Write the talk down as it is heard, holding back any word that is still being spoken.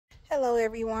Hello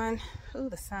everyone. Ooh,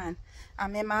 the sun.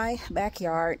 I'm in my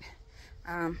backyard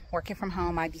working from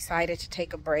home. I decided to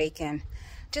take a break and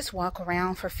just walk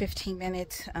around for 15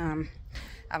 minutes.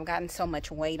 I've gotten so much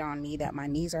weight on me that my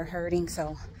knees are hurting,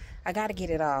 so I got to get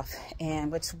it off. And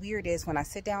what's weird is when I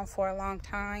sit down for a long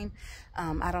time,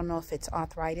 I don't know if it's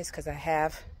arthritis because I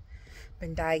have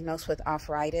been diagnosed with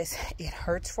arthritis. It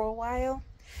hurts for a while,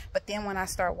 but then when I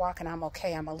start walking, I'm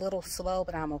okay. I'm a little slow,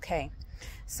 but I'm okay.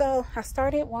 So I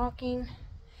started walking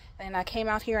and I came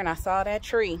out here and I saw that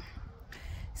tree.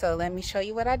 So let me show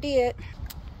you what I did.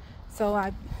 So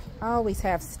I always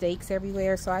have stakes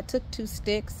everywhere. So I took 2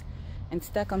 sticks and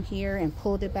stuck them here and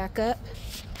pulled it back up.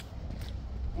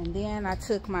 And then I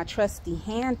took my trusty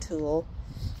hand tool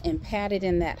and patted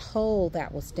in that hole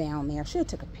that was down there. I should have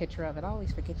took a picture of it. I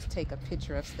always forget to take a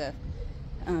picture of stuff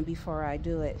before I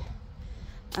do it.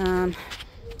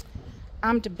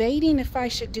 I'm debating if I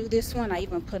should do this one. I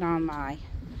even put on my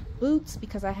boots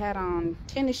because I had on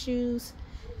tennis shoes,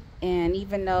 and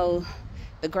even though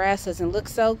the grass doesn't look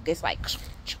soaked, it's like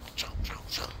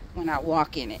when I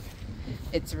walk in it,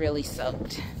 it's really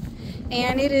soaked.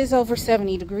 And it is over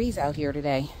 70 degrees out here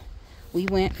today. We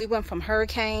went from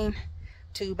hurricane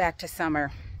to back to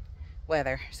summer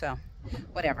weather, so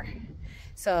whatever.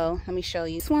 So let me show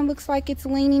you. This one looks like it's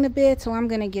leaning a bit, so I'm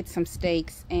gonna get some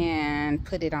stakes and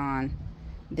put it on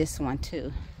this one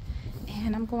too.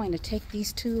 And I'm going to take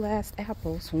these 2 last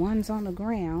apples. One's on the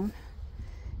ground,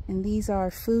 and these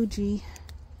are Fuji,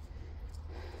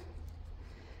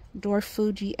 dwarf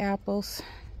Fuji apples.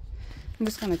 I'm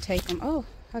just gonna take them. Oh,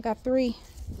 I got 3.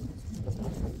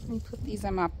 Let me put these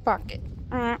in my pocket.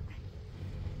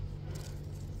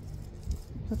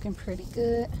 Looking pretty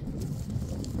good.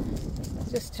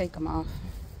 Just take them off.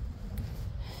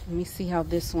 Let me see how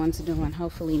this one's doing.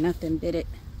 Hopefully nothing bit it.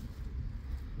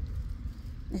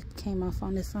 It came off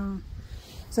on its own.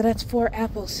 So that's 4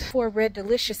 apples. 4 Red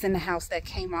Delicious in the house that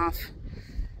came off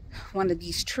one of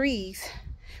these trees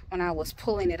when I was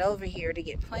pulling it over here to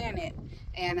get planted.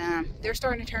 And they're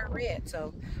starting to turn red.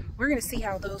 So we're going to see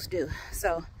how those do.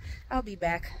 So I'll be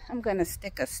back. I'm going to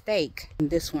stick a stake in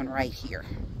this one right here.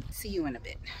 See you in a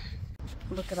bit.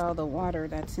 Look at all the water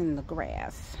that's in the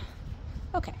grass.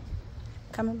 Okay,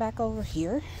 coming back over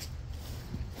here.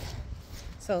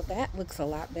 So that looks a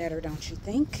lot better, don't you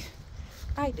think?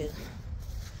 I do.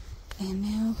 And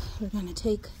now we're gonna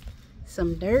take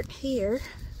some dirt here,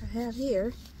 I have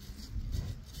here,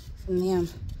 from them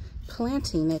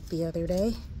planting it the other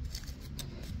day,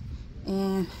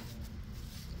 and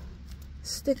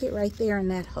stick it right there in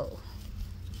that hole.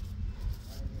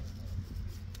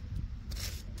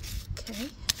 Okay.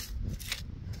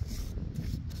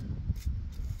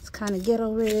 It's kind of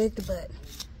ghetto rigged, but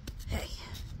hey.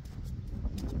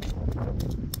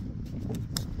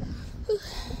 Whew.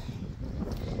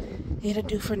 It'll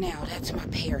do for now. That's my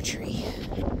pear tree.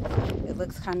 It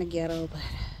looks kind of ghetto, but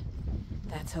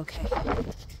that's okay.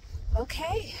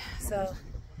 Okay, so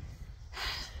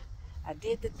I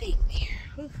did the thing there.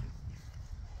 Whew.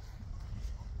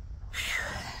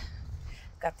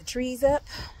 Got the trees up.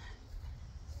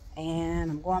 And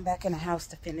I'm going back in the house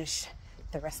to finish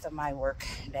the rest of my work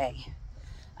day.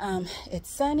 It's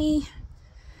sunny,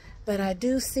 but I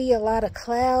do see a lot of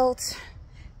clouds.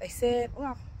 They said,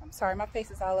 well, I'm sorry, my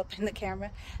face is all up in the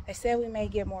camera. They said we may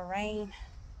get more rain.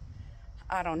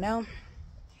 I don't know.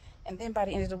 And then by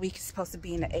the end of the week, it's supposed to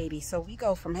be in the 80s. So we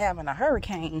go from having a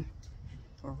hurricane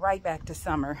right back to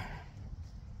summer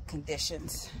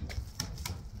conditions.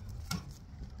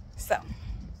 So.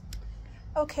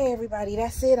 Okay, everybody,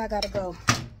 that's it. I gotta go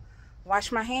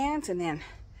wash my hands and then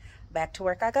back to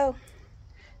work I go.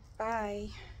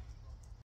 Bye.